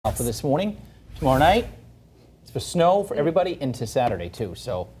for this morning. Tomorrow night, it's for snow for everybody into Saturday too.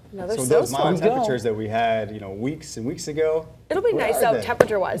 So those mild temperatures that we had, weeks and weeks ago. It'll be nice out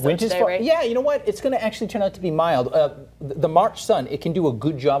temperature-wise today, right? Yeah, you know what? It's going to actually turn out to be mild. The March sun, it can do a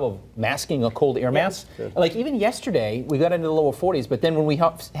good job of masking a cold air mass. Like even yesterday, we got into the lower 40s, but then when we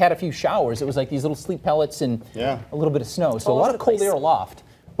had a few showers, it was like these little sleet pellets and a little bit of snow. So a lot of cold air aloft.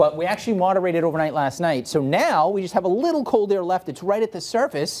 But we actually moderated overnight last night. So now we just have a little cold air left. It's right at the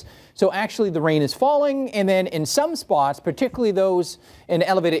surface. So actually the rain is falling. And then in some spots, particularly those in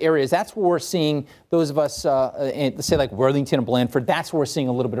elevated areas, that's where we're seeing those of us, say like Worthington and Blandford, that's where we're seeing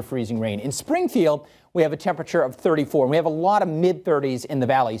a little bit of freezing rain. In Springfield, we have a temperature of 34. And we have a lot of mid-30s in the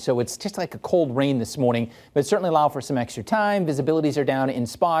valley. So it's just like a cold rain this morning. But certainly allow for some extra time. Visibilities are down in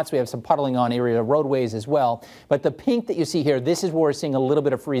spots. We have some puddling on area roadways as well. But the pink that you see here, this is where we're seeing a little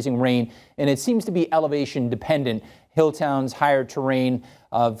bit of freezing rain. And it seems to be elevation dependent. Hill towns, higher terrain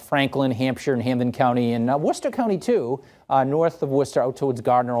of Franklin, Hampshire, and Hampden County, and Worcester County too, north of Worcester out towards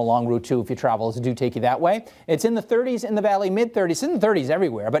Gardner along Route 2 if you travel, do take you that way. It's in the 30s in the valley, mid-30s, it's in the 30s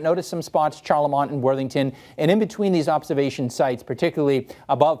everywhere, but notice some spots, Charlemont and Worthington, and in between these observation sites, particularly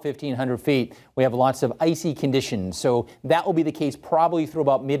above 1,500 feet, we have lots of icy conditions. So that will be the case probably through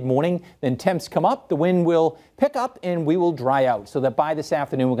about mid-morning. Then temps come up, the wind will pick up, and we will dry out. So that by this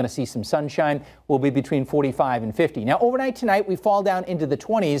afternoon, we're going to see some sunshine. We'll be between 45 and 50. Now, overnight tonight, we fall down into the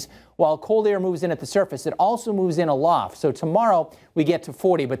 20s while cold air moves in at the surface. It also moves in aloft. So tomorrow we get to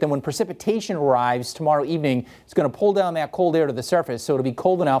 40, but then when precipitation arrives tomorrow evening, it's going to pull down that cold air to the surface. So it'll be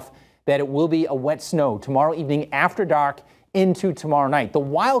cold enough that it will be a wet snow tomorrow evening after dark into tomorrow night. The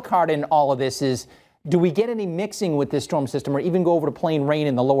wild card in all of this is, do we get any mixing with this storm system or even go over to plain rain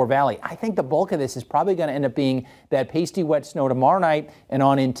in the lower valley? I think the bulk of this is probably going to end up being that pasty wet snow tomorrow night and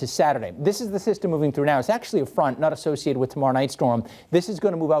on into Saturday. This is the system moving through now. It's actually a front not associated with tomorrow night's storm. This is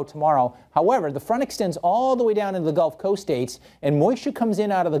going to move out tomorrow. However, the front extends all the way down into the Gulf Coast states, and moisture comes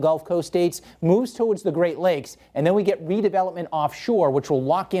in out of the Gulf Coast states, moves towards the Great Lakes, and then we get redevelopment offshore, which will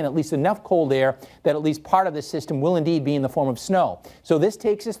lock in at least enough cold air that at least part of the system will indeed be in the form of snow. So this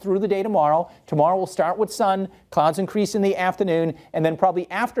takes us through the day tomorrow. Tomorrow we'll start with sun, clouds increase in the afternoon, and then probably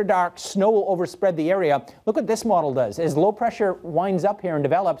after dark, snow will overspread the area. Look what this model does. As low pressure winds up here and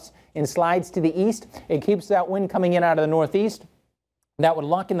develops and slides to the east, it keeps that wind coming in out of the northeast. That would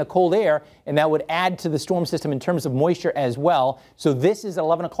lock in the cold air, and that would add to the storm system in terms of moisture as well. So this is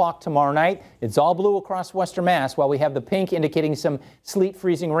 11 o'clock tomorrow night. It's all blue across Western Mass, while we have the pink indicating some sleet,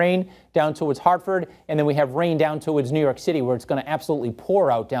 freezing rain down towards Hartford, and then we have rain down towards New York City, where it's going to absolutely pour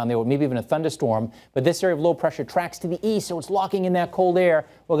out down there, with maybe even a thunderstorm. But this area of low pressure tracks to the east, so it's locking in that cold air.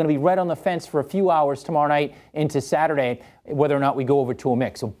 We're going to be right on the fence for a few hours tomorrow night into Saturday, whether or not we go over to a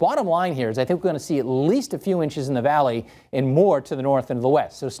mix. So bottom line here is I think we're going to see at least a few inches in the valley and more to the north and to the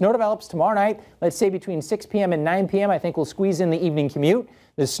west. So snow develops tomorrow night, let's say between 6 p.m. and 9 p.m. I think we'll squeeze in the evening commute.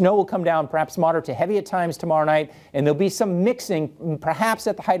 The snow will come down perhaps moderate to heavy at times tomorrow night, and there'll be some mixing perhaps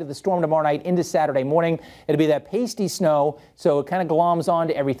at the height of the storm tomorrow night into Saturday morning. It'll be that pasty snow, so it kind of gloms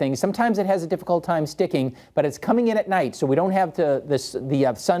onto everything. Sometimes it has a difficult time sticking, but it's coming in at night, so we don't have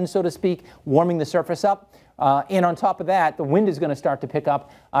the sun, so to speak, warming the surface up. And on top of that, the wind is going to start to pick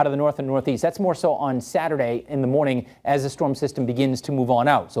up out of the north and northeast. That's more so on Saturday in the morning as the storm system begins to move on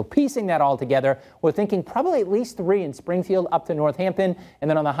out. So piecing that all together, we're thinking probably at least 3 in Springfield up to Northampton, and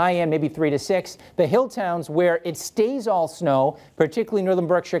then on the high end, maybe 3 to 6. The hill towns where it stays all snow, particularly northern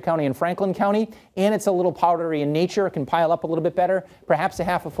Berkshire County and Franklin County, and it's a little powdery in nature, it can pile up a little bit better, perhaps a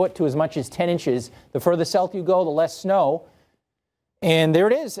half a foot to as much as 10 inches. The further south you go, the less snow. And there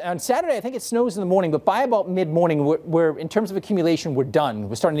it is. On Saturday, I think it snows in the morning, but by about mid-morning, we're in terms of accumulation, we're done.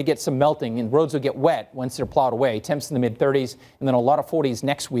 We're starting to get some melting, and roads will get wet once they're plowed away. Temps in the mid-30s, and then a lot of 40s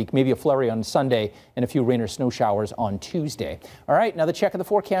next week, maybe a flurry on Sunday, and a few rain or snow showers on Tuesday. All right, another check of the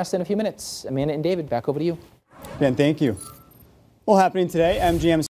forecast in a few minutes. Amanda and David, back over to you. Ben, thank you. Well, happening today, MGM's